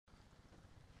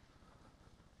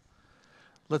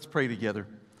Let's pray together.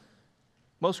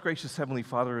 Most gracious Heavenly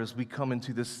Father, as we come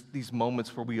into these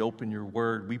moments where we open your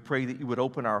word, we pray that you would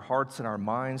open our hearts and our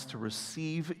minds to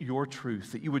receive your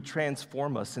truth, that you would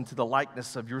transform us into the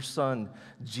likeness of your Son,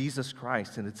 Jesus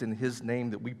Christ, and it's in his name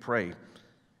that we pray.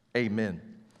 Amen.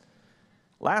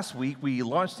 Last week, we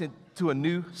launched into a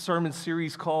new sermon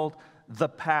series called The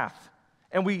Path,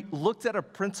 and we looked at a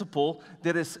principle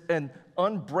that is an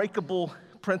unbreakable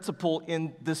principle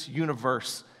in this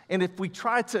universe. And if we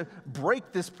try to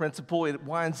break this principle, it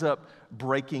winds up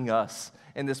breaking us.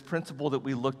 And this principle that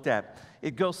we looked at,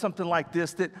 it goes something like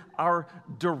this, that our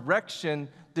direction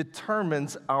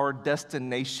determines our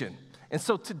destination. And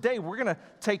so today, we're going to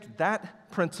take that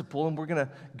principle and we're going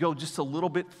to go just a little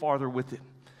bit farther with it.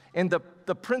 And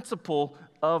the principle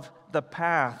of the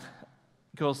path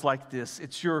goes like this.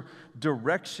 It's your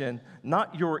direction,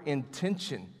 not your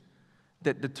intention,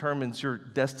 that determines your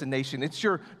destination. It's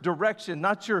your direction,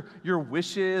 not your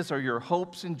wishes or your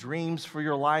hopes and dreams for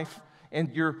your life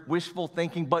and your wishful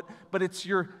thinking, but it's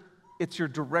your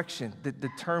direction that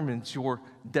determines your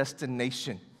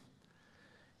destination.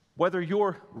 Whether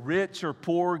you're rich or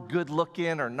poor, good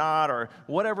looking or not, or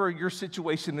whatever your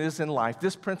situation is in life,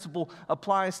 this principle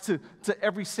applies to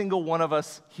every single one of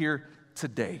us here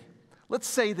today. Let's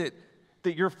say that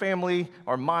your family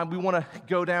or mine, we want to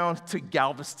go down to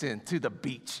Galveston, to the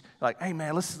beach. Like, hey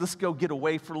man, let's go get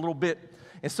away for a little bit.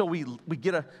 And so we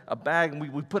get a bag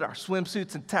and we put our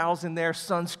swimsuits and towels in there,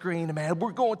 sunscreen, and man,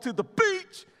 we're going to the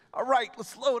beach. All right,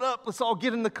 let's load up. Let's all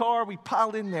get in the car. We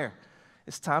pile in there.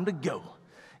 It's time to go.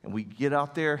 And we get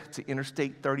out there to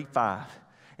Interstate 35.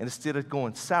 And instead of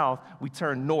going south, we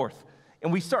turn north.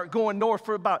 And we start going north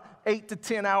for about 8 to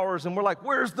 10 hours, and we're like,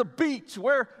 where's the beach?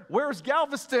 Where's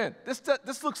Galveston?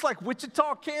 This looks like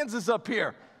Wichita, Kansas up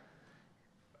here.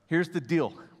 Here's the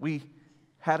deal. We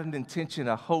had an intention,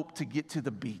 a hope to get to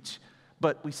the beach,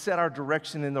 but we set our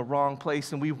direction in the wrong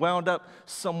place, and we wound up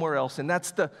somewhere else. And that's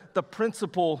the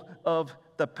principle of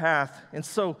the path. And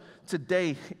so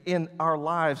today in our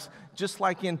lives, just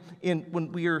like in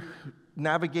when we are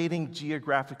navigating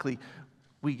geographically,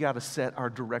 we got to set our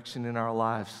direction in our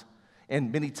lives.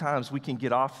 And many times we can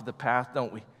get off the path,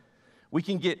 don't we? We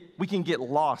can get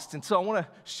lost. And so I want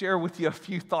to share with you a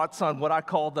few thoughts on what I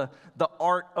call the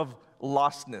art of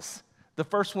lostness. The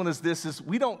first one is this, is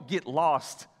we don't get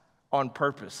lost on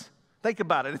purpose. Think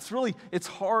about it. It's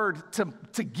hard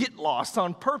to get lost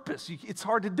on purpose. It's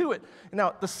hard to do it.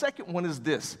 Now, the second one is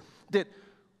this, that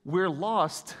we're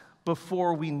lost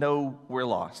before we know we're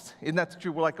lost. Isn't that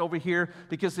true? We're like over here,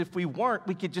 because if we weren't,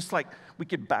 we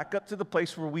could back up to the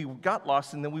place where we got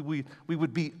lost, and then we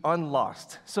would be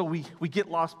unlost. So we get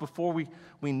lost before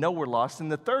we know we're lost.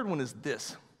 And the third one is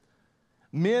this: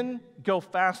 men go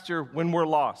faster when we're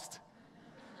lost.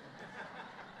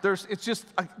 There's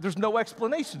no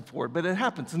explanation for it, but it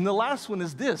happens. And the last one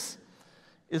is this,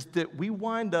 is that we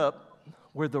wind up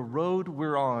where the road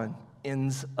we're on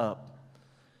ends up.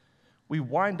 We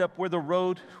wind up where the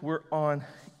road we're on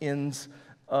ends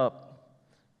up.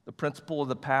 The principle of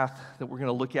the path that we're going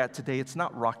to look at today, it's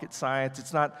not rocket science.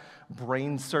 It's not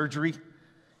brain surgery.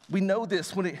 We know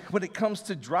this when it comes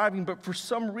to driving, but for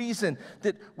some reason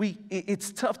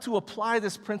it's tough to apply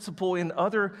this principle in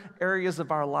other areas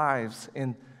of our lives,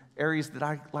 in areas that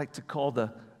I like to call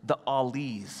the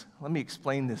Ali's. Let me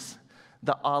explain this.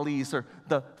 The Ali's, or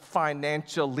the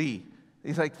financially.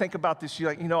 He's like, think about this.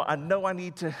 You're like, I know I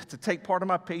need to take part of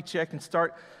my paycheck and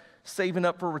start saving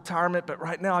up for retirement, but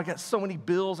right now I got so many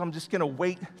bills, I'm just going to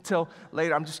wait till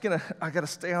later. I got to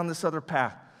stay on this other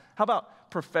path. How about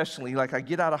professionally? Like, I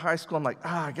get out of high school, I'm like,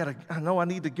 I know I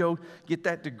need to go get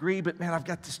that degree, but man, I've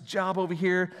got this job over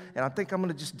here, and I think I'm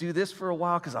going to just do this for a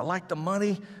while because I like the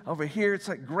money over here. It's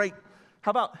like, great.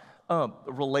 How about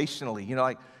relationally?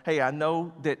 Like, hey, I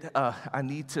know that I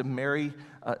need to marry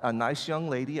a nice young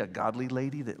lady, a godly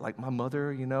lady that like my mother,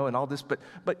 and all this, but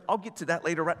I'll get to that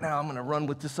later. Right now, I'm going to run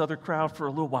with this other crowd for a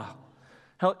little while.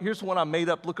 Here's one I made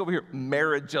up. Look over here,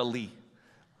 marriageally.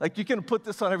 Like, you can put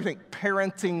this on everything,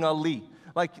 parentingally.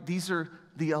 Like, these are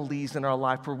the Ali's in our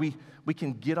life where we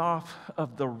can get off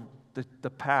of the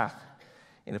path,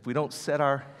 and if we don't set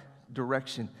our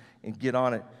direction and get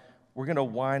on it, we're going to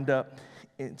wind up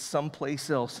in someplace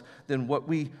else than what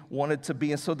we wanted to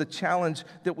be. And so the challenge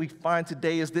that we find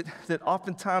today is that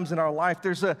oftentimes in our life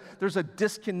there's a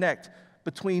disconnect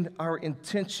between our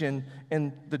intention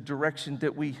and the direction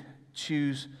that we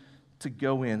choose to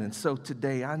go in. And so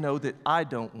today I know that I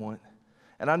don't want,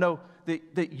 and I know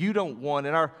that you don't want,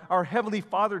 and our Heavenly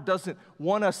Father doesn't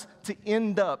want us to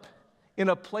end up in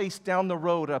a place down the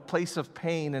road, a place of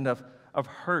pain and of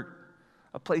hurt,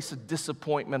 a place of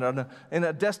disappointment, and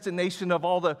a destination of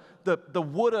all the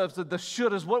would-haves, the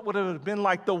should-haves, what would it have been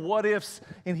like, the what-ifs,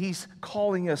 and he's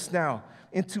calling us now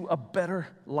into a better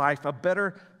life, a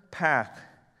better path.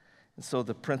 And so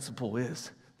the principle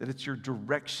is that it's your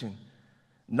direction,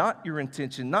 not your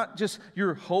intention, not just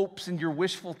your hopes and your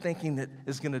wishful thinking that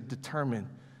is going to determine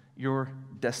your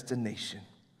destination.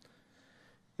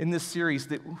 In this series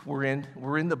that we're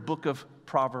in the book of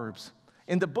Proverbs.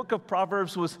 And the book of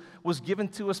Proverbs was given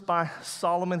to us by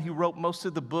Solomon. He wrote most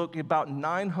of the book about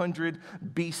 900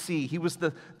 BC. He was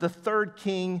the third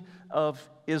king of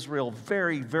Israel,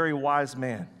 very, very wise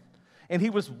man. And he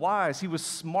was wise. He was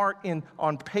smart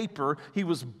on paper. He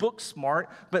was book smart.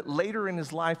 But later in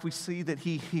his life, we see that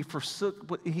he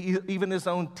forsook even his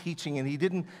own teaching, and he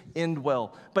didn't end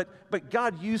well. But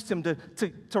God used him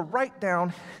to write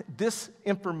down this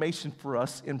information for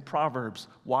us in Proverbs.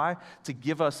 Why? To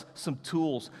give us some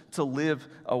tools to live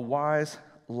a wise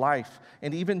life.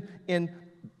 And even in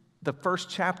the first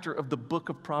chapter of the book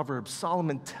of Proverbs,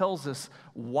 Solomon tells us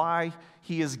why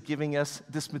he is giving us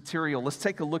this material. Let's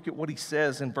take a look at what he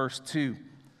says in verse 2.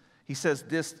 He says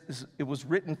it was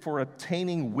written for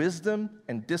obtaining wisdom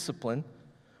and discipline,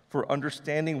 for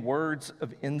understanding words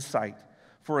of insight,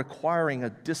 for acquiring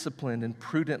a disciplined and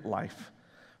prudent life,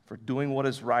 for doing what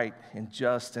is right and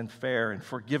just and fair, and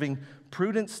for giving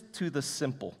prudence to the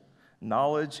simple,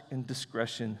 knowledge and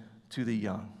discretion to the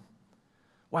young.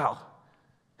 Wow.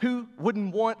 Who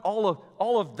wouldn't want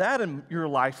all of that in your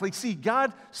life? Like, see,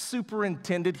 God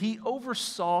superintended, he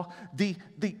oversaw the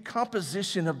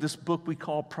composition of this book we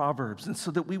call Proverbs, and so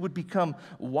that we would become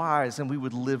wise and we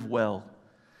would live well.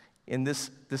 In this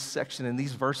section, in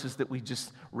these verses that we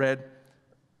just read,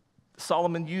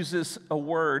 Solomon uses a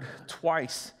word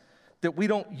twice that we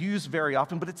don't use very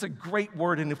often, but it's a great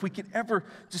word, and if we could ever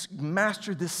just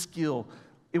master this skill,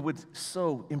 it would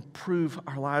so improve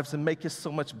our lives and make us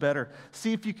so much better.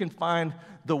 See if you can find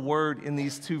the word in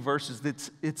these two verses.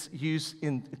 It's used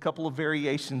in a couple of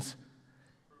variations.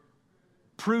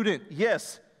 Prudent,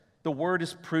 yes, the word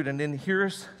is prudent. And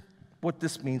here's what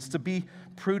this means. To be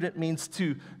prudent means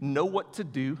to know what to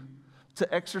do,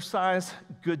 to exercise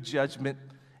good judgment,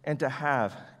 and to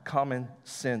have common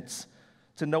sense.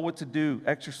 To know what to do,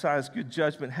 exercise good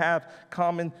judgment, have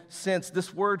common sense.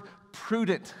 This word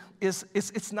prudent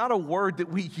it's not a word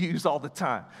that we use all the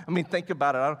time. I mean, think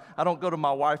about it. I don't go to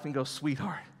my wife and go,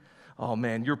 sweetheart, oh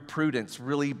man, your prudence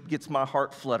really gets my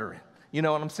heart fluttering. You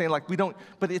know what I'm saying? Like, we don't,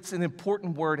 but it's an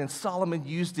important word, and Solomon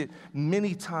used it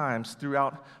many times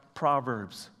throughout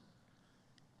Proverbs.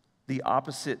 The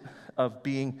opposite of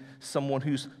being someone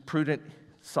who's prudent,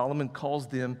 Solomon calls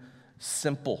them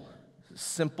simple,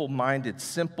 simple-minded,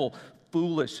 simple,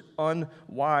 foolish,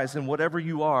 unwise, and whatever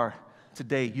you are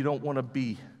today, you don't want to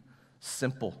be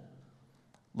simple.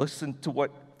 Listen to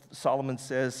what Solomon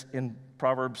says in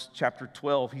Proverbs chapter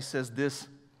 12. He says this,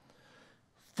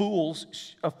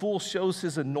 a fool shows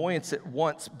his annoyance at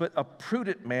once, but a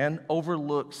prudent man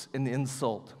overlooks an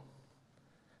insult.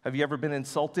 Have you ever been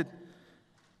insulted?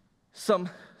 Some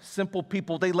simple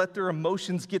people, they let their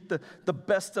emotions get the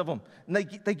best of them, and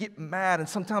they get mad, and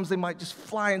sometimes they might just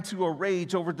fly into a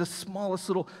rage over the smallest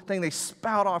little thing. They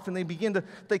spout off, and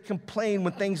they complain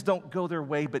when things don't go their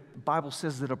way, but the Bible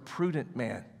says that a prudent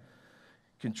man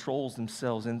controls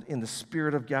themselves, and in the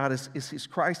Spirit of God, is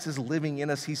Christ is living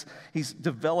in us. He's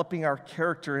developing our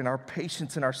character and our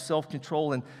patience and our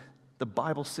self-control, and the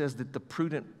Bible says that the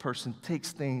prudent person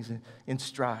takes things in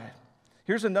stride.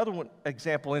 Here's another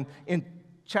example in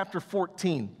chapter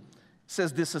 14. It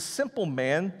says this, a simple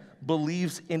man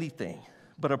believes anything,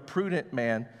 but a prudent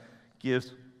man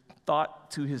gives thought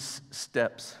to his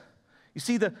steps. You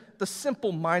see, the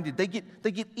simple-minded, they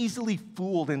get easily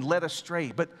fooled and led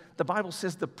astray, but the Bible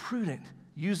says the prudent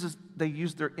they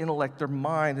use their intellect, their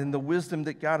mind, and the wisdom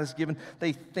that God has given.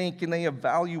 They think and they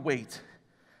evaluate.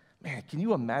 Man, can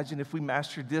you imagine if we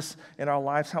mastered this in our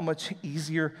lives, how much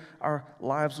easier our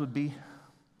lives would be?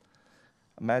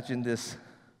 Imagine this,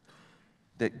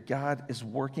 that God is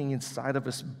working inside of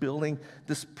us, building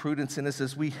this prudence in us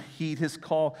as we heed his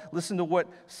call. Listen to what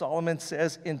Solomon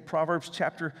says in Proverbs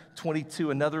chapter 22,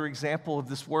 another example of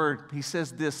this word. He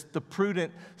says this, the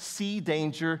prudent see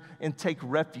danger and take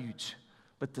refuge,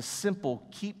 but the simple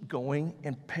keep going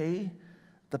and pay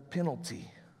the penalty.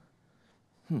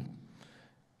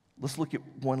 Let's look at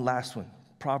one last one,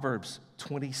 Proverbs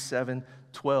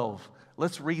 27:12.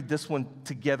 Let's read this one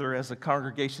together as a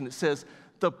congregation. It says,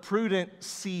 the prudent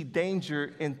see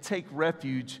danger and take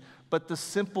refuge, but the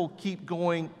simple keep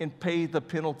going and pay the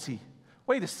penalty.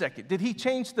 Wait a second, did he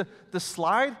change the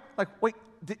slide? Like, wait,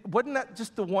 wasn't that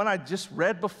just the one I just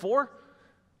read before?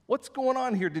 What's going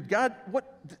on here? Did God,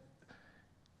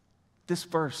 this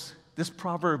verse, this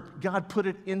proverb, God put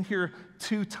it in here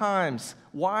 2 times.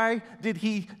 Why did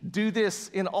he do this?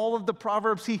 In all of the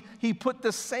Proverbs, he put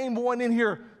the same one in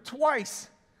here twice.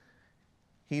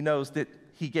 He knows that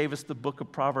he gave us the book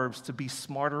of Proverbs to be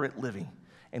smarter at living.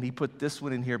 And he put this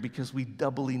one in here because we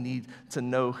doubly need to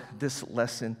know this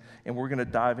lesson. And we're going to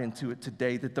dive into it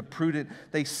today, that the prudent,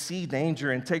 they see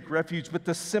danger and take refuge, but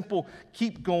the simple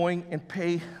keep going and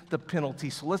pay the penalty.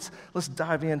 So let's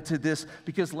dive into this,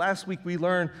 because last week we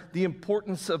learned the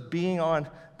importance of being on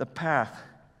the path.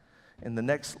 And the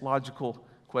next logical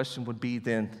question would be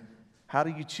then, how do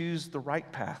you choose the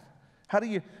right path? How do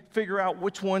you figure out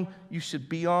which one you should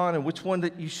be on and which one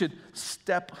that you should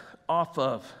step off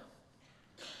of?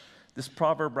 This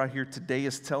proverb right here today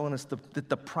is telling us that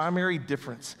the primary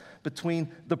difference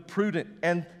between the prudent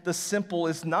and the simple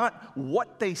is not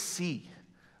what they see,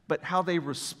 but how they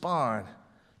respond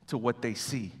to what they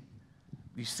see.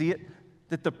 You see it?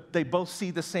 That they both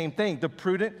see the same thing. The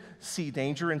prudent see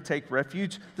danger and take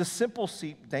refuge. The simple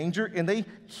see danger and they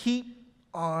keep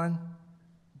on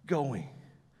going.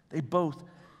 They both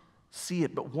see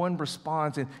it, but one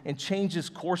responds and changes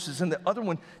courses, and the other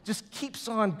one just keeps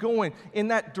on going in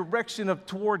that direction of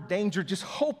toward danger, just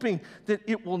hoping that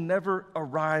it will never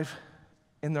arrive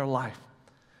in their life.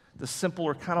 The simple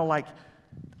are kind of like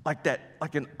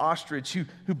an ostrich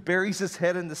who buries his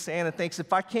head in the sand and thinks,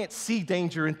 if I can't see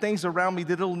danger and things around me,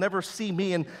 that it'll never see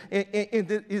me, and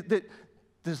that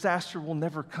disaster will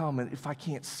never come, and if I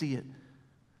can't see it.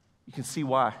 You can see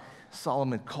why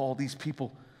Solomon called these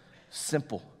people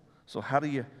simple. So how do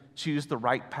you choose the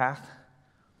right path?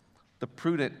 The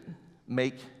prudent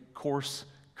make course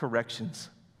corrections.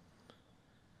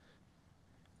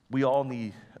 We all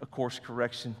need a course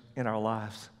correction in our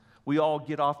lives. We all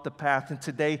get off the path, and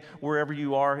today, wherever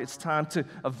you are, it's time to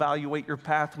evaluate your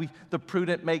path. The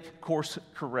prudent make course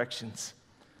corrections.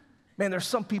 Man, there's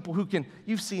some people who can,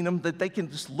 you've seen them, that they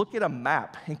can just look at a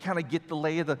map and kind of get the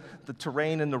lay of the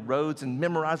terrain and the roads and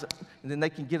memorize it, and then they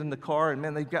can get in the car, and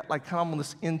man, they've got like kind of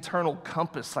this internal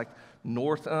compass, like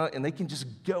north, and they can just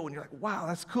go, and you're like, wow,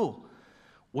 that's cool.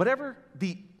 Whatever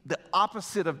the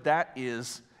opposite of that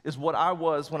is what I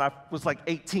was when I was like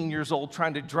 18 years old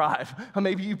trying to drive.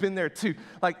 Maybe you've been there too.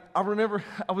 Like, I remember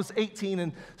I was 18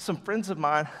 and some friends of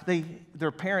mine,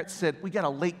 their parents said, we got a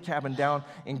lake cabin down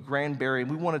in Granbury and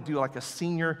we want to do like a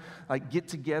senior get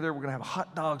together. We're going to have a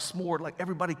hot dog s'more, like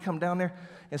everybody come down there.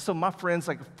 And so my friends,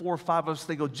 like 4 or 5 of us,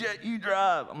 they go, Jet, you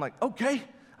drive. I'm like, okay,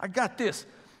 I got this.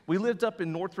 We lived up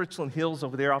in North Richland Hills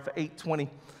over there off of 820.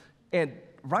 And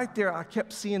right there, I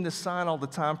kept seeing this sign all the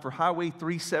time for Highway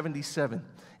 377.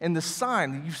 And the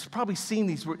sign, you've probably seen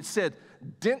these, where it said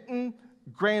Denton,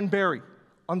 Granbury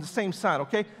on the same sign,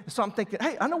 okay? And so I'm thinking,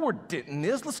 hey, I know where Denton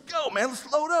is. Let's go, man.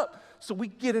 Let's load up. So we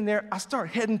get in there. I start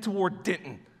heading toward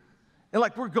Denton. And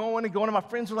we're going and going, and my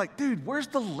friends are like, dude, where's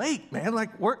the lake, man?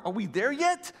 Are we there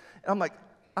yet? And I'm like,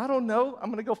 I don't know.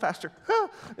 I'm going to go faster.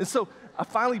 And so I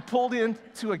finally pulled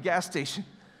into a gas station.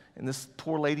 And this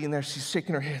poor lady in there, she's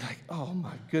shaking her head like, oh,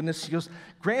 my goodness. She goes,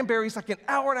 Granbury's like an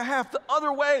hour and a half the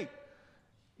other way.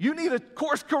 You need a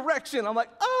course correction. I'm like,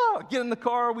 oh, get in the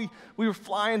car. We were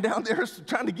flying down there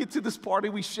trying to get to this party.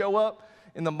 We show up,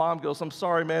 and the mom goes, I'm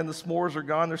sorry, man, the s'mores are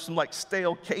gone. There's some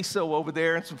stale queso over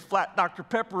there and some flat Dr.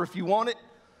 Pepper if you want it.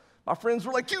 My friends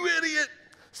were like, you idiot.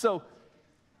 So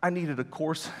I needed a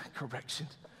course correction.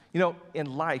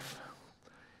 In life,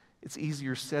 it's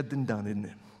easier said than done, isn't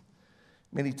it?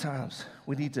 Many times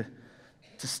we need to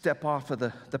step off of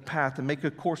the path and make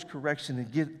a course correction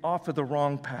and get off of the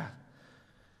wrong path.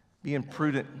 Being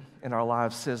prudent in our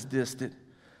lives says that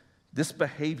this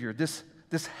behavior, this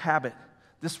habit,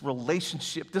 this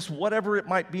relationship, this whatever it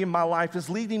might be in my life is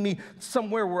leading me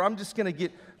somewhere where I'm just going to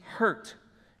get hurt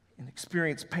and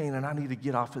experience pain, and I need to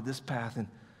get off of this path and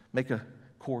make a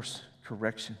course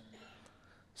correction.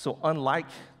 So unlike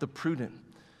the prudent,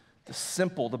 the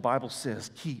simple, the Bible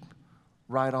says, keep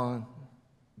right on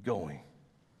going.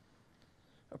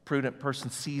 A prudent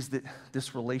person sees that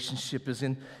this relationship is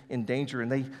in danger, and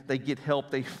they get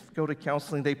help. They go to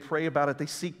counseling. They pray about it. They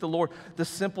seek the Lord. The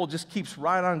simple just keeps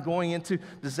right on going into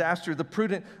disaster. The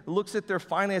prudent looks at their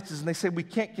finances, and they say, we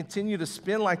can't continue to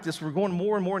spend like this. We're going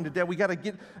more and more into debt. We got to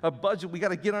get a budget. We got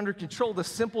to get under control. The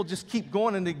simple just keep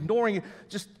going and ignoring it,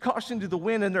 just caution to the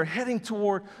wind, and they're heading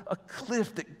toward a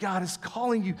cliff that God is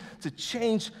calling you to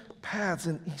change paths.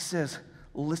 And he says,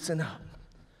 listen up.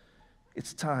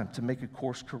 It's time to make a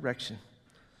course correction.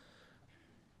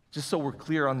 Just so we're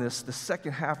clear on this, the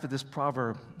second half of this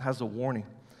proverb has a warning.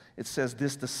 It says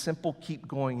this, the simple keep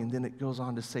going, and then it goes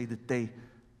on to say that they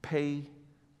pay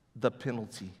the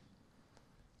penalty.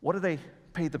 What do they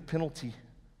pay the penalty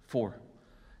for?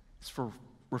 It's for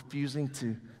refusing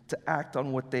to act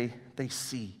on what they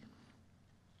see.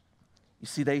 You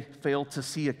see, they fail to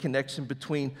see a connection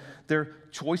between their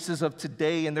choices of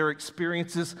today and their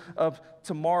experiences of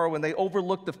tomorrow, and they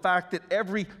overlook the fact that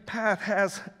every path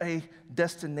has a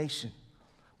destination.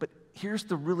 But here's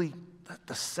the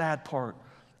sad part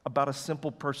about a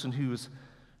simple person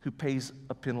who pays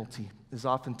a penalty, is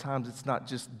oftentimes it's not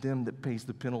just them that pays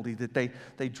the penalty, that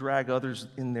they drag others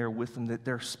in there with them, that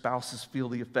their spouses feel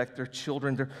the effect, their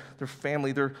children, their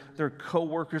family, their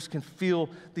co-workers can feel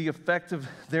the effect of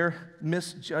their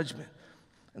misjudgment.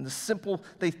 And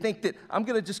they think that I'm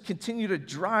going to just continue to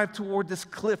drive toward this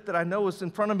cliff that I know is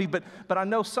in front of me, but I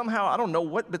know somehow, I don't know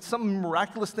what, but some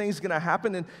miraculous thing is going to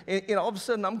happen, and all of a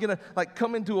sudden I'm going to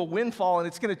come into a windfall, and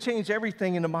it's going to change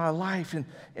everything into my life.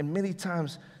 And many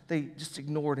times they just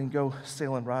ignore it and go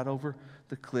sailing right over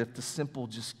the cliff. The simple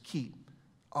just keep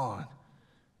on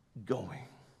going.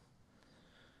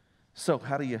 So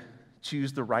how do you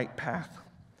choose the right path?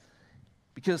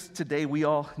 Because today we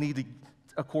all need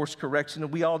a course correction,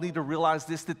 and we all need to realize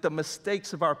this, that the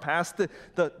mistakes of our past,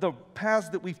 the paths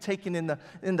that we've taken in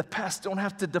the past don't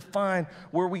have to define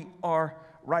where we are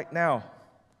right now.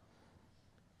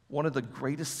 One of the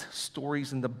greatest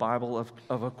stories in the Bible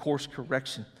of a course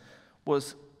correction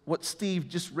was what Steve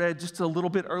just read just a little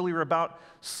bit earlier about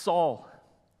Saul.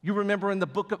 You remember in the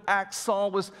book of Acts,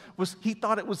 Saul he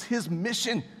thought it was his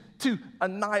mission to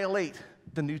annihilate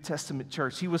the New Testament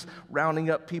church. He was rounding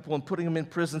up people and putting them in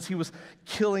prisons. He was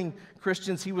killing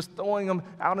Christians. He was throwing them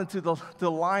out into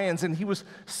the lions, and he was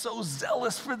so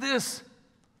zealous for this.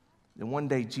 And one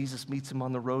day, Jesus meets him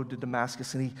on the road to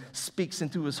Damascus, and he speaks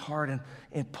into his heart.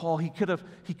 And Paul, he could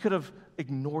have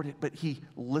ignored it, but he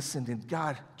listened, and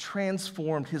God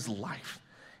transformed his life.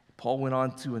 Paul went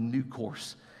on to a new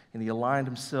course, and he aligned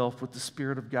himself with the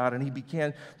Spirit of God, and he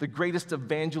became the greatest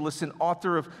evangelist and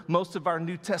author of most of our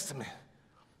New Testament.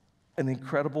 An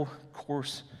incredible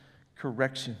course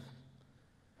correction.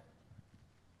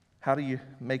 How do you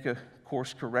make a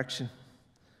course correction?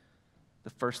 The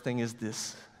first thing is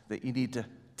this, that you need to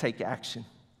take action.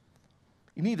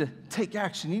 You need to take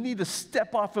action. You need to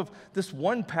step off of this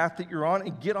one path that you're on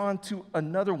and get on to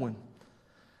another one.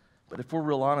 But if we're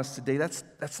real honest today, that's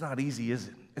not easy, is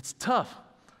it? It's tough.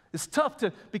 It's tough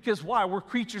because why? We're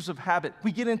creatures of habit.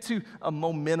 We get into a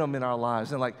momentum in our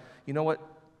lives, and you know what?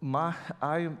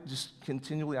 I am just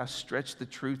continually, I stretch the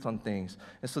truth on things.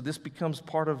 And so this becomes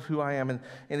part of who I am. And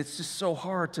it's just so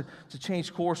hard to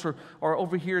change course. Or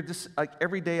over here,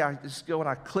 every day I just go and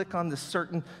I click on this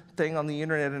certain thing on the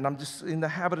internet, and I'm just in the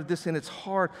habit of this, and it's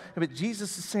hard. But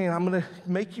Jesus is saying, I'm going to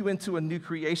make you into a new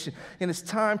creation. And it's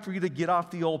time for you to get off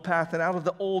the old path and out of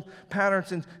the old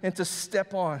patterns and to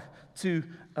step on to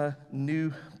a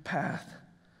new path.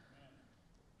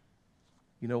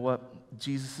 You know what?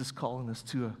 Jesus is calling us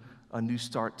to a new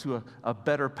start, to a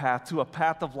better path, to a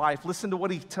path of life. Listen to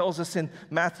what he tells us in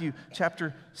Matthew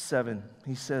chapter 7.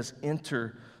 He says,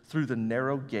 enter through the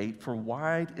narrow gate, for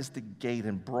wide is the gate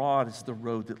and broad is the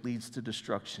road that leads to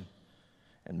destruction.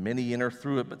 And many enter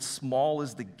through it, but small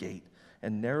is the gate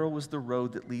and narrow is the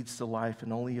road that leads to life,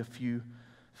 and only a few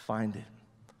find it.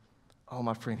 Oh,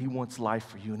 my friend, he wants life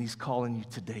for you, and he's calling you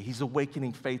today. He's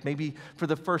awakening faith. Maybe for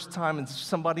the first time, and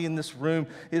somebody in this room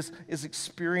is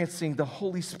experiencing the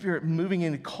Holy Spirit moving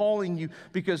in and calling you,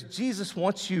 because Jesus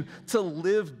wants you to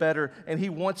live better, and he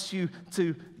wants you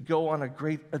to go on a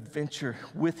great adventure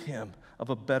with him of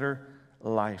a better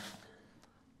life.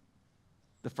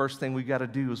 The first thing we got to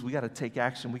do is we got to take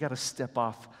action. We got to step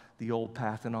off the old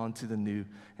path and onto the new.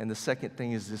 And the second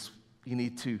thing is this: you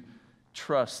need to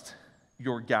trust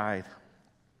your guide.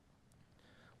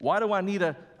 Why do I need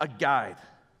a guide?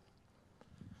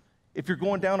 If you're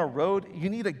going down a road, you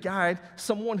need a guide,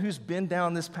 someone who's been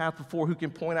down this path before, who can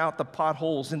point out the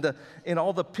potholes and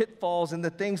all the pitfalls and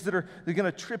the things they're going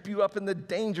to trip you up and the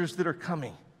dangers that are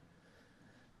coming.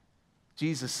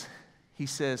 Jesus, he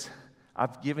says,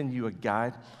 I've given you a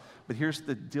guide, but here's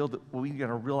the deal that we got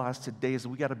to realize today is that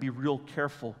we got to be real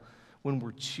careful when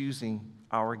we're choosing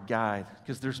our guide,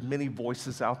 because there's many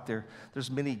voices out there. There's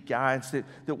many guides that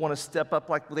want to step up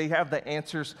like they have the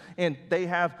answers and they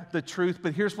have the truth.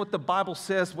 But here's what the Bible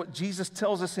says, what Jesus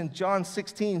tells us in John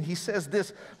 16. He says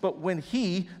this, but when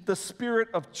he, the Spirit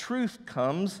of truth,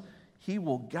 comes, he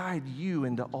will guide you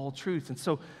into all truth. And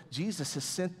so Jesus has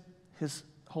sent his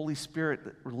Holy Spirit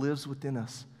that lives within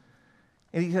us.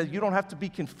 And he says, you don't have to be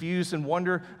confused and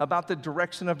wonder about the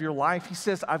direction of your life. He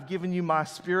says, I've given you my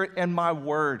Spirit and my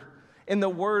word. And the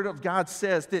word of God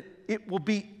says that it will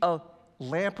be a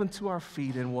lamp unto our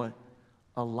feet and what?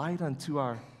 A light unto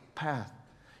our path.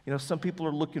 You know, some people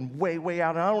are looking way, way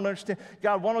out, and I don't understand.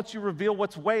 God, why don't you reveal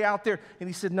what's way out there? And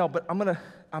he said, no, but I'm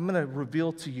gonna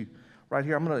reveal to you right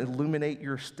here. I'm gonna illuminate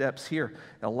your steps here,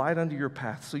 a light under your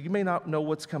path. So you may not know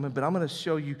what's coming, but I'm gonna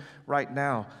show you right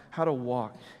now how to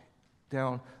walk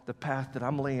down the path that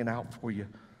I'm laying out for you.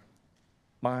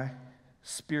 My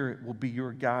Spirit will be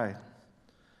your guide.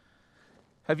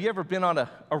 Have you ever been on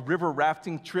a river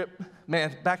rafting trip?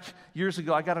 Man, back years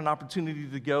ago, I got an opportunity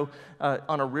to go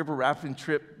on a river rafting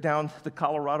trip down the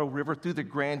Colorado River through the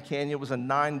Grand Canyon. It was a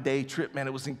 9-day trip, man.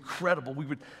 It was incredible. We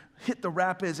would hit the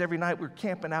rapids every night. We were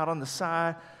camping out on the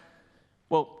side.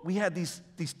 Well, we had these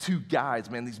two guides,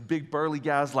 man, these big burly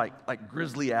guys like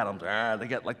Grizzly Adams. They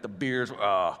got like the beards,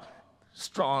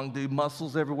 strong dude,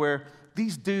 muscles everywhere.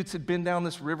 These dudes had been down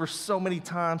this river so many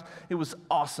times. It was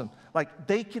awesome. Like,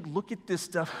 they could look at this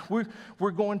stuff.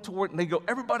 We're going toward it, and they go,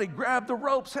 everybody grab the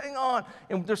ropes, hang on.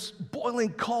 And there's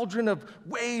boiling cauldron of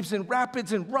waves and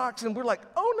rapids and rocks, and we're like,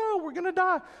 oh no, we're gonna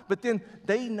die. But then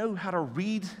they know how to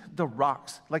read the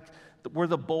rocks, like where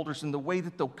the boulders and the way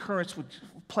that the currents would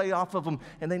play off of them,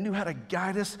 and they knew how to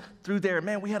guide us through there.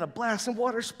 Man, we had a blast and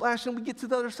water splash, and we get to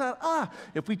the other side.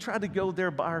 If we tried to go there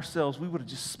by ourselves, we would have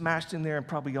just smashed in there and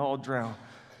probably all drowned.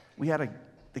 We had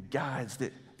the guides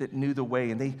that knew the way,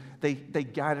 and they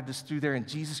guided us through there, and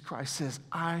Jesus Christ says,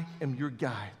 I am your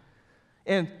guide.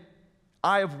 And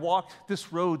I have walked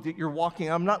this road that you're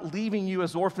walking. I'm not leaving you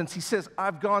as orphans. He says,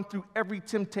 I've gone through every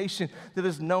temptation that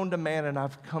is known to man, and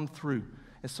I've come through.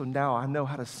 And so now I know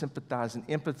how to sympathize and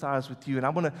empathize with you, and I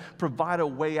want to provide a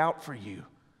way out for you.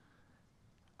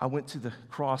 I went to the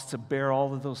cross to bear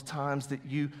all of those times that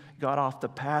you got off the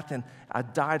path, and I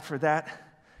died for that,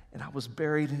 and I was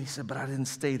buried. And he said, but I didn't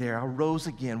stay there. I rose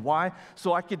again. Why?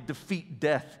 So I could defeat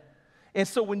death. And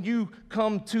so when you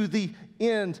come to the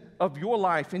end of your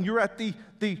life and you're at the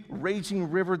raging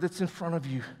river that's in front of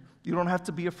you, you don't have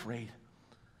to be afraid.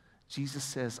 Jesus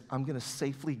says, I'm going to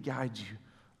safely guide you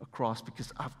across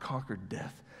because I've conquered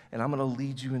death, and I'm going to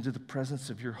lead you into the presence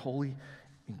of your holy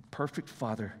and perfect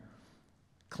Father.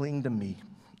 Cling to me.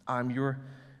 I'm your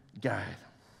guide.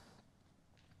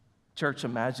 Church,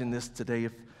 imagine this today.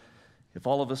 If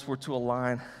all of us were to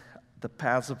align the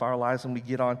paths of our lives when we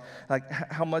get on, like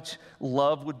how much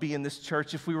love would be in this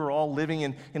church if we were all living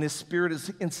and His Spirit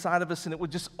is inside of us, and it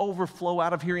would just overflow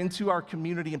out of here into our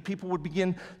community, and people would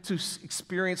begin to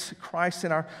experience Christ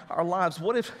in our lives.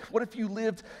 What if you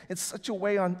lived in such a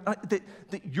way that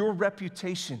your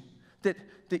reputation, that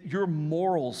your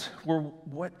morals were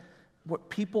what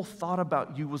people thought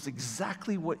about you was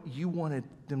exactly what you wanted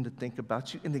them to think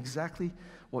about you, and exactly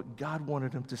what God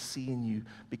wanted them to see in you.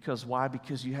 Because why?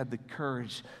 Because you had the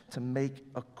courage to make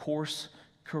a course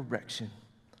correction.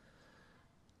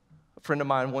 A friend of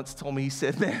mine once told me, he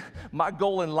said, man, my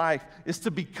goal in life is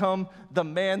to become the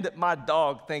man that my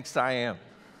dog thinks I am.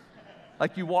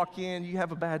 Like, you walk in, you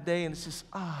have a bad day, and it's just,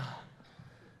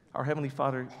 Our Heavenly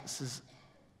Father says,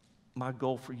 my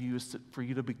goal for you is for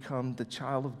you to become the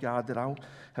child of God that I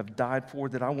have died for,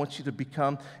 that I want you to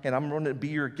become, and I'm going to be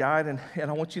your guide, and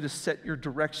I want you to set your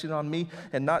direction on me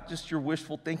and not just your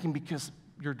wishful thinking, because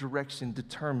your direction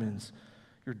determines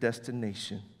your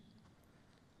destination.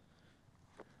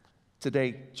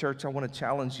 Today, church, I want to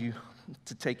challenge you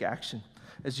to take action.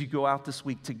 As you go out this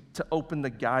week, to open the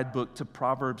guidebook to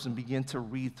Proverbs and begin to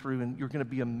read through, and you're going to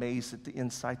be amazed at the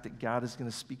insight that God is going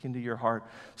to speak into your heart.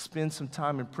 Spend some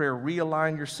time in prayer.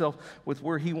 Realign yourself with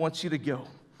where He wants you to go.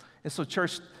 And so,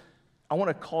 church, I want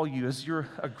to call you, as you're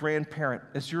a grandparent,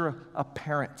 as you're a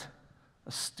parent,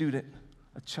 a student,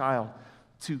 a child,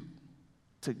 to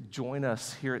join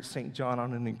us here at St. John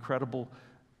on an incredible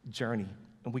journey.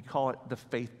 And we call it the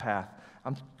faith path.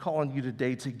 I'm calling you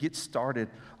today to get started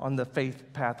on the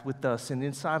faith path with us. And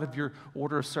inside of your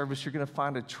order of service, you're going to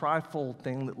find a trifold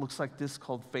thing that looks like this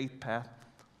called Faith Path.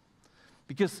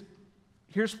 Because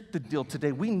here's the deal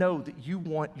today. We know that you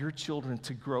want your children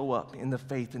to grow up in the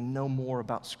faith and know more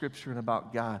about Scripture and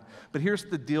about God. But here's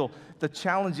the deal. The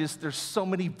challenge is there's so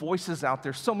many voices out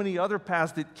there, so many other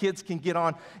paths that kids can get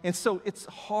on. And so it's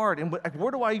hard. And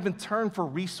where do I even turn for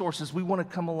resources? We want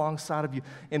to come alongside of you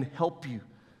and help you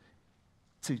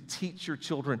to teach your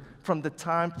children from the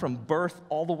time from birth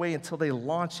all the way until they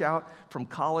launch out from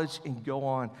college and go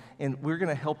on. And we're going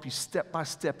to help you step by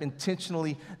step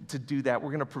intentionally to do that.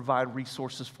 We're going to provide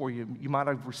resources for you. You might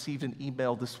have received an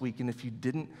email this week, and if you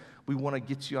didn't, we want to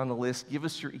get you on the list. Give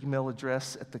us your email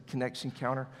address at the connection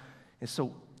counter, And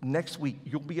so next week,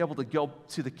 you'll be able to go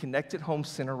to the Connected Home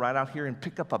Center right out here and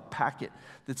pick up a packet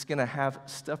that's going to have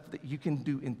stuff that you can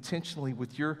do intentionally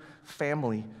with your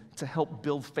family to help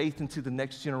build faith into the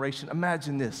next generation.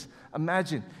 Imagine this.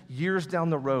 Imagine years down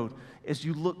the road as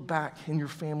you look back in your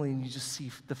family and you just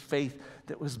see the faith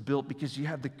that was built because you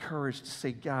have the courage to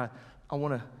say, God, I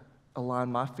want to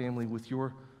align my family with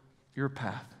your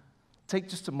path. Take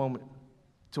just a moment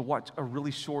to watch a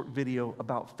really short video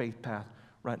about Faith Path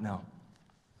right now.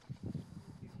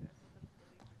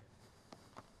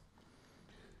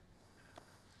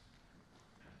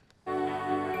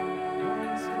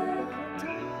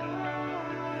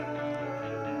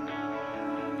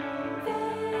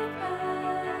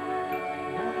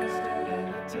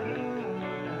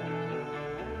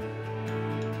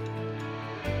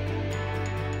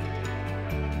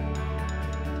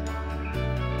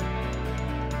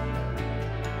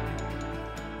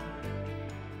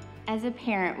 As a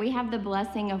parent, we have the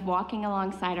blessing of walking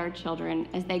alongside our children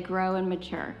as they grow and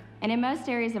mature. And in most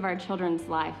areas of our children's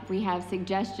life, we have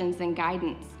suggestions and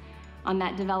guidance on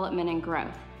that development and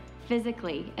growth.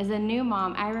 Physically, as a new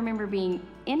mom, I remember being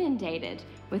inundated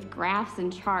with graphs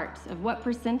and charts of what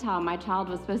percentile my child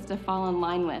was supposed to fall in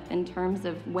line with in terms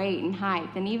of weight and height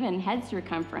and even head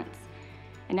circumference.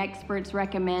 And experts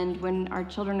recommend when our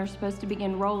children are supposed to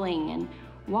begin rolling and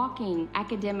walking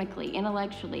academically,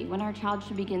 intellectually, when our child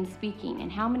should begin speaking,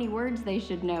 and how many words they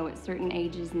should know at certain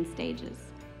ages and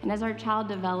stages. And as our child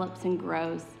develops and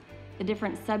grows, the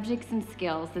different subjects and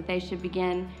skills that they should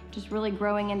begin just really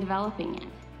growing and developing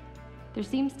in. There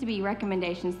seems to be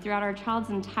recommendations throughout our child's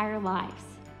entire lives,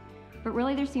 but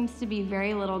really there seems to be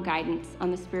very little guidance on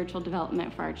the spiritual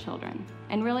development for our children.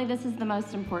 And really this is the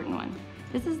most important one.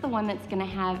 This is the one that's going to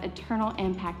have eternal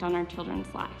impact on our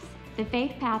children's lives. The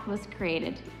Faith Path was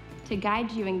created to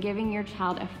guide you in giving your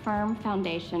child a firm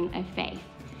foundation of faith.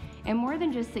 And more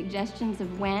than just suggestions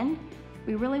of when,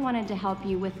 we really wanted to help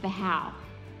you with the how.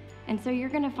 And so you're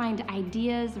going to find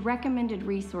ideas, recommended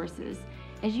resources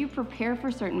as you prepare for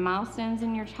certain milestones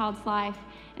in your child's life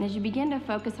and as you begin to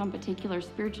focus on particular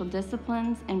spiritual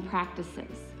disciplines and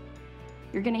practices.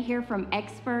 You're going to hear from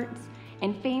experts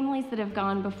and families that have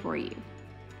gone before you.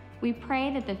 We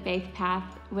pray that the Faith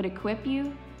Path would equip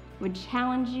you, would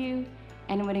challenge you,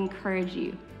 and would encourage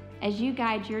you as you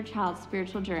guide your child's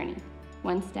spiritual journey,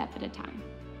 one step at a time.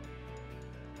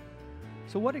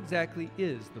 So what exactly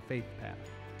is the Faith Path?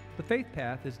 The Faith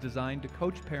Path is designed to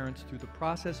coach parents through the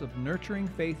process of nurturing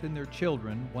faith in their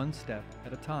children one step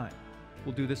at a time.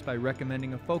 We'll do this by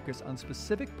recommending a focus on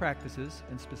specific practices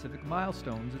and specific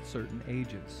milestones at certain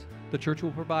ages. The church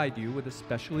will provide you with a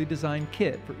specially designed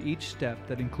kit for each step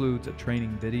that includes a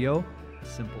training video, a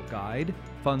simple guide,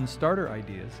 fun starter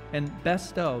ideas, and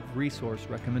best of resource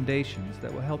recommendations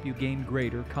that will help you gain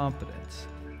greater confidence.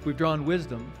 We've drawn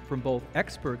wisdom from both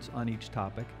experts on each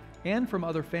topic and from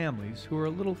other families who are a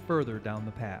little further down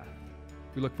the path.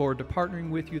 We look forward to partnering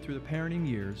with you through the parenting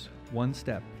years, one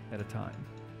step at a time.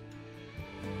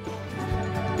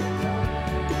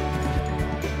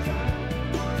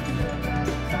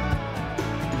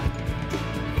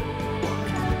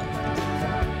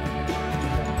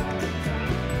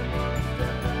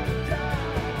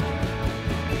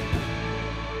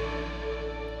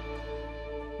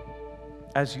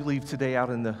 As you leave today out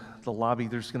in the lobby,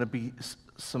 there's going to be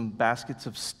some baskets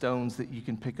of stones that you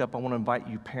can pick up. I want to invite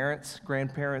you, parents,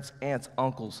 grandparents, aunts,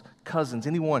 uncles, cousins,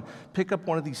 anyone, pick up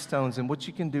one of these stones. And what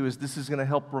you can do is this is going to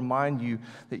help remind you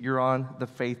that you're on the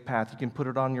faith path. You can put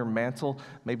it on your mantle,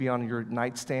 maybe on your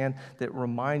nightstand, that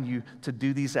remind you to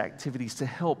do these activities to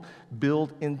help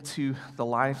build into the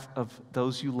life of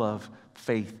those you love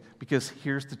faith. Because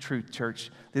here's the truth,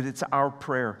 church, that it's our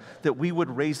prayer that we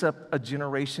would raise up a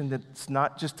generation that's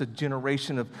not just a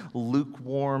generation of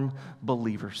lukewarm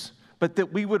believers, but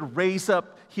that we would raise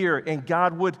up here and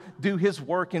God would do his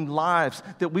work in lives,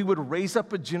 that we would raise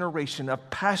up a generation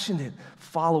of passionate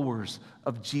followers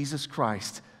of Jesus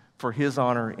Christ for his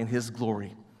honor and his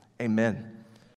glory. Amen.